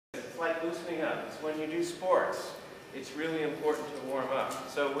like loosening up. It's when you do sports. It's really important to warm up.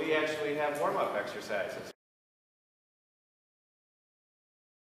 So we actually have warm-up exercises.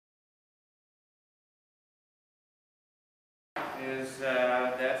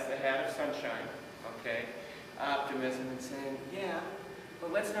 That's the hat of sunshine, okay? Optimism and saying, yeah,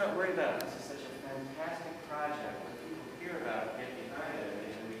 but let's not worry about it. This is such a fantastic project. When people hear about it, get behind it,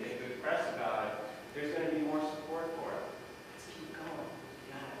 and we get good press about it, there's going to be more support for it. Let's keep going.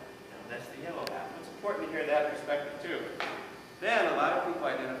 Got it. Now, that's the yellow hat. It's important to hear that perspective, too. Then, a lot of people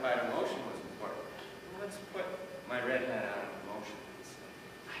identified emotion was important. Well, let's put my red hat on emotion and say,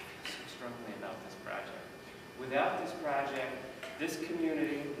 I feel so strongly about this project. Without this project, this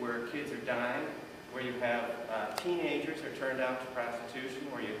community where kids are dying, where you have teenagers who are turned out to prostitution,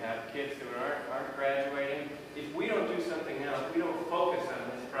 where you have kids who aren't graduating, if we don't do something else, we don't focus on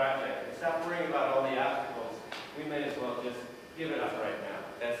this project and stop worrying about all the obstacles, we may as well just give it up right now.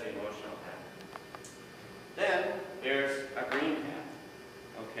 That's the emotional hat. Then there's a green hat.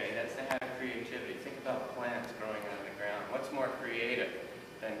 Okay, that's the hat of creativity. Think about plants growing out of the ground. What's more creative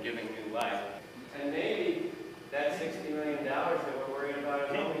than giving new life? And maybe that $60 million that we're worried about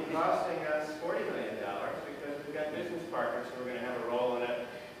is only costing us $40 million because we've got business partners who are going to have a role in it.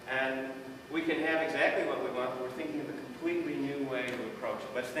 And we can have exactly what we want, but we're thinking of a completely new way to approach it.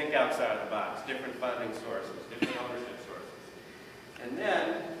 Let's think outside of the box, different funding sources, different ownership sources. And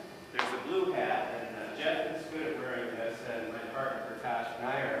then there's a blue hat, and Jeff is good at wearing this, and my partner Prakash and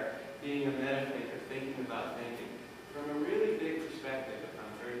I are being a meta-thinker, thinking about thinking from a really big perspective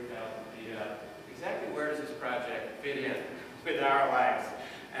on 30,000 feet up. Exactly where does this project fit in with our lives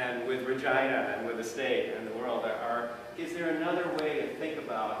and with Regina and with the state and the world? Is there another way to think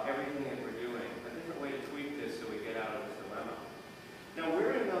about everything that we're doing, a different way to tweak this so we get out of this dilemma? Now,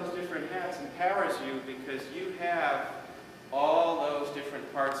 wearing those different hats empowers you because you have all those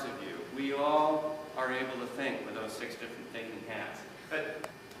different parts of you. We all are able to think with those 6 different thinking hats. But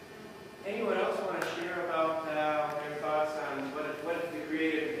anyone else want to share about their thoughts on what the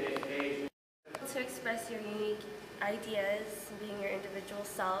creative age? To express your unique ideas, being your individual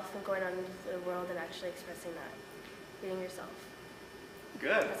self, and going out into the world and actually expressing that, being yourself.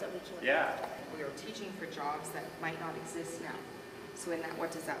 Good. That's what we can. Yeah. We are teaching for jobs that might not exist now. So in that,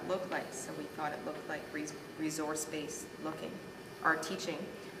 what does that look like? So we thought it looked like resource-based looking. Our teaching,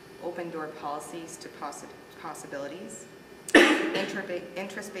 open door policies to possibilities,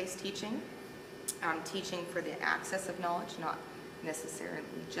 interest-based teaching, teaching for the access of knowledge, not necessarily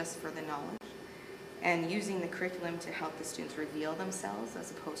just for the knowledge, and using the curriculum to help the students reveal themselves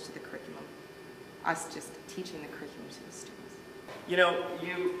as opposed to the curriculum, us just teaching the curriculum to the students. You know,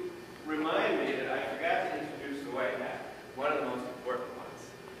 you remind me that I forgot to introduce the white hat, one of the most important ones.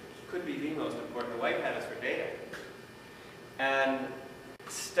 Could be the most important. The white hat is for data. And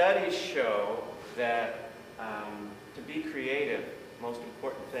studies show that to be creative, the most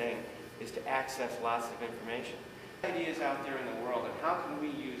important thing is to access lots of information. Ideas out there in the world, and how can we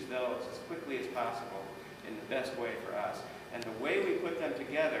use those as quickly as possible in the best way for us? And the way we put them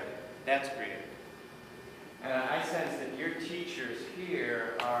together, that's creative. And I sense that your teachers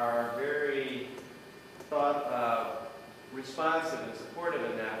here are very responsive and supportive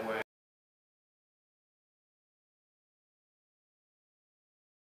in that way.